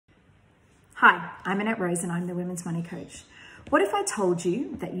Hi, I'm Annette Rose and I'm the Women's Money Coach. What if I told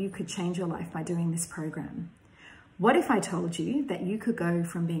you that you could change your life by doing this program? What if I told you that you could go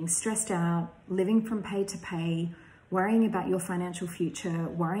from being stressed out, living from pay to pay, worrying about your financial future,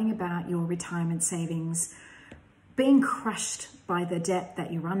 worrying about your retirement savings, being crushed by the debt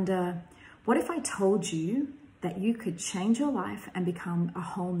that you're under? What if I told you that you could change your life and become a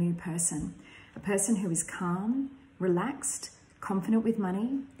whole new person? A person who is calm, relaxed, confident with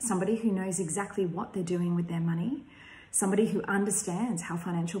money, somebody who knows exactly what they're doing with their money, somebody who understands how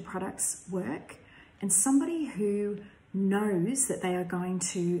financial products work, and somebody who knows that they are going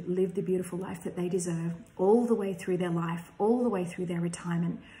to live the beautiful life that they deserve all the way through their life, all the way through their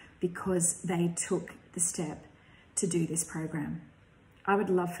retirement, because they took the step to do this program. I would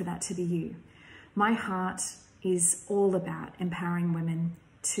love for that to be you. My heart is all about empowering women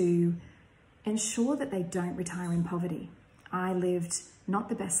to ensure that they don't retire in poverty. I lived not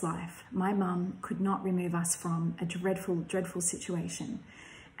the best life. My mum could not remove us from a dreadful, dreadful situation.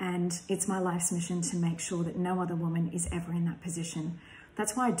 And it's my life's mission to make sure that no other woman is ever in that position.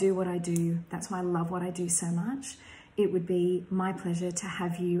 That's why I do what I do. That's why I love what I do so much. It would be my pleasure to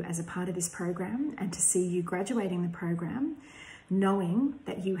have you as a part of this program and to see you graduating the program, knowing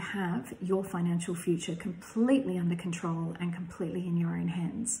that you have your financial future completely under control and completely in your own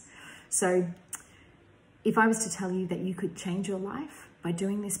hands. So if I was to tell you that you could change your life by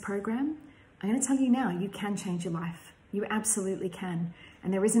doing this program, I'm going to tell you now, you can change your life. You absolutely can.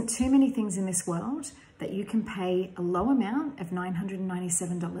 And there isn't too many things in this world that you can pay a low amount of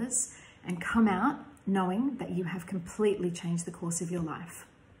 $997 and come out knowing that you have completely changed the course of your life.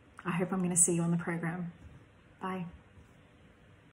 I hope I'm going to see you on the program. Bye.